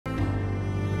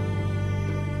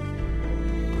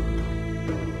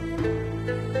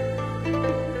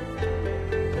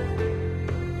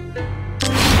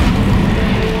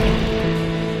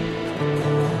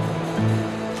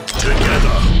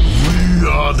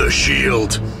the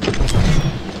shield.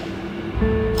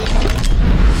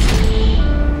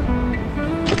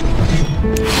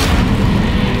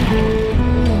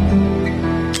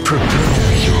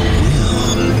 Prepare your will.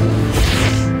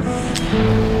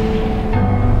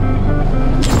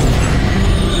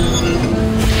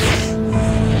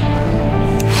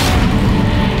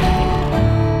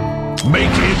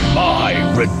 Make it my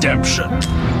redemption.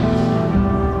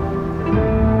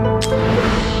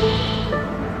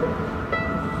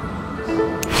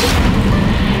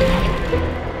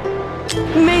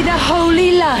 May the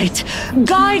holy light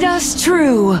guide us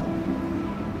true.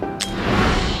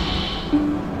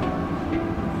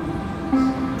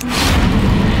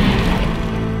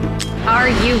 Are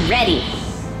you ready?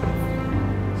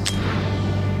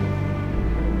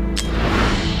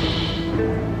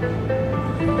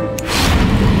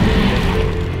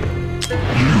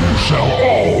 You shall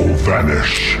all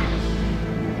vanish.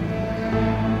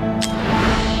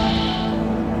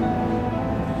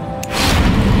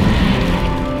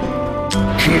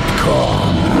 Keep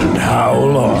calm and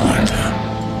howl on.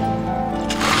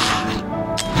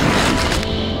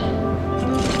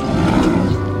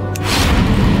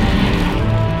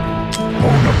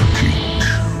 Bon appetit.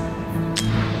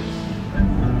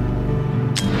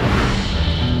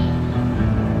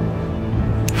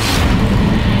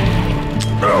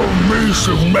 Our mace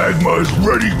of magma is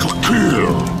ready to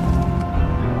kill.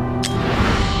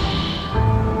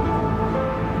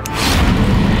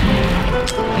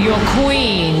 Your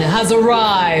queen has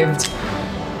arrived.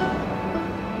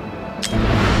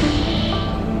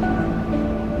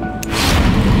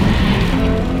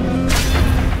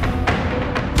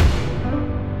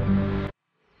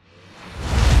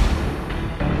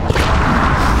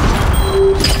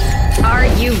 Are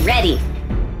you ready?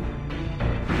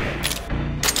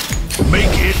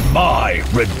 Make it my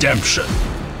redemption.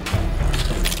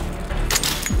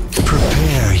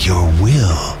 Prepare your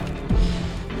will.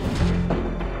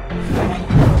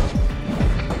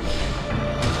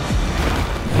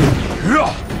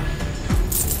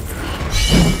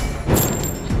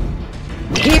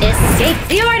 Escape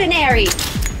the ordinary!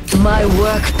 My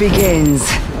work begins.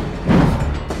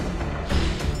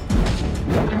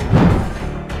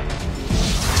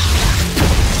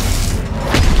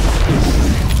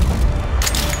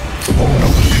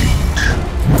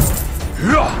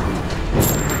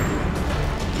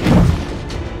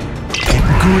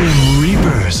 Grim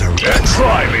Reapers are...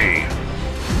 Try me!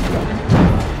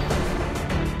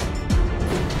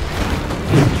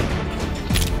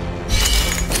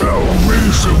 Our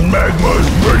mace of magma is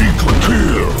ready to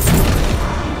kill!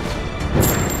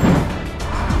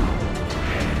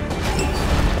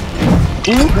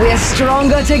 We're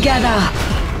stronger together.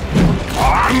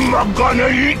 I'm not gonna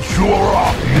eat you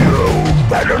up! You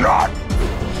better not!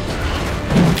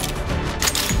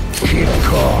 Keep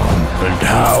calm and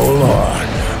howl on.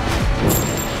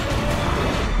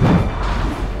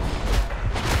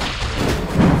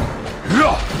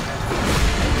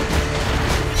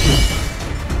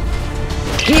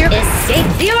 Here,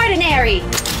 escape the ordinary!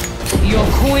 Your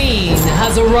queen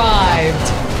has arrived.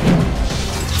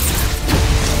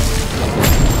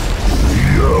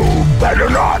 You better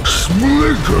not!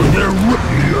 Slicker than...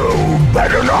 You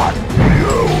better not!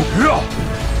 You...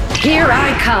 Here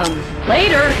I come.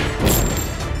 Later!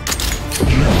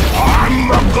 I'm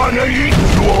not gonna eat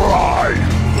you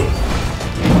alive!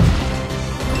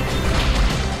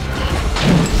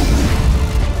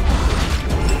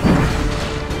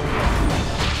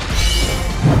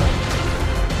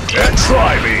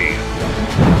 Try me!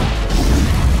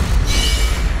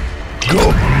 Go!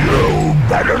 You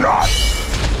better not!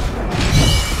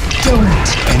 Don't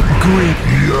grip!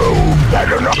 You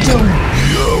better not! Don't!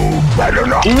 You better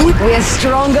not! We're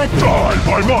stronger. Die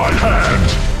by my hand!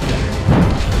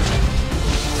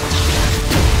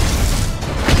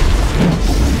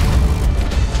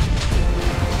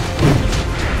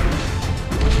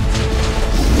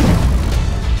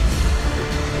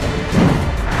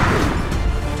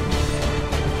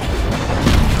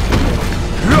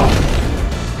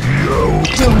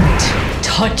 Don't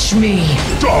touch me.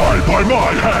 Die by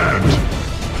my hand!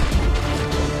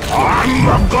 I'm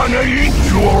not gonna eat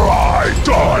you alive!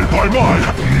 Die by my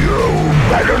hand! You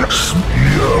better not!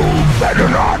 You better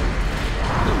not!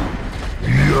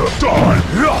 You die!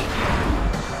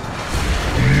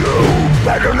 You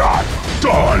better not!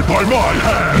 Die by my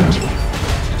hand!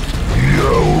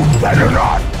 You better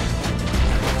not!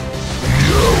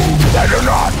 You better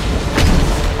not!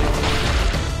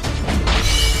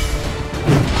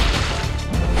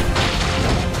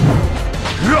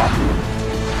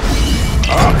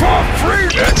 Free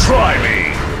to try me!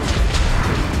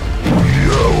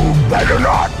 You better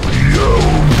not!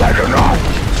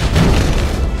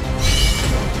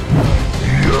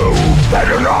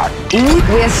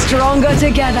 We're stronger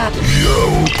together.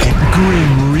 You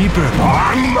Grim Reaper.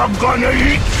 I'm not gonna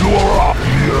eat you up.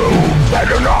 You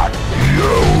better not.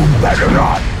 You better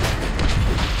not.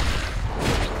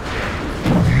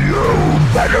 You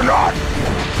better not.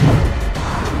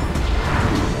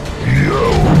 You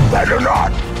better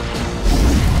not.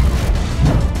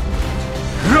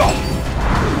 No.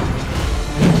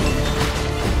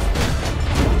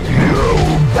 You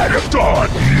better die.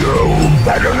 You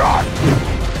better not.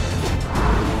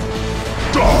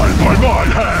 Die by my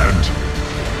hand.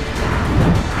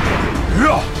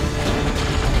 Yeah.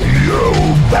 You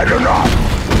better not.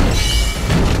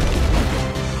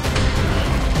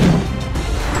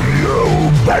 You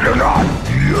better not.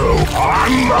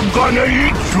 I'm not gonna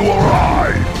eat you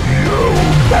alive. You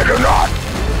better not.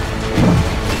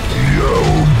 You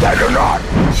better not.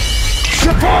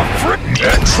 Chip off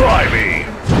and try me.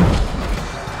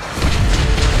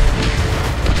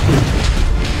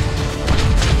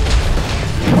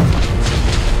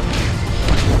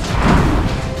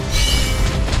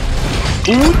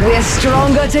 We're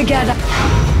stronger together.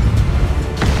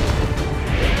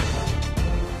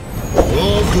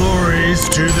 All glories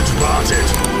to the departed.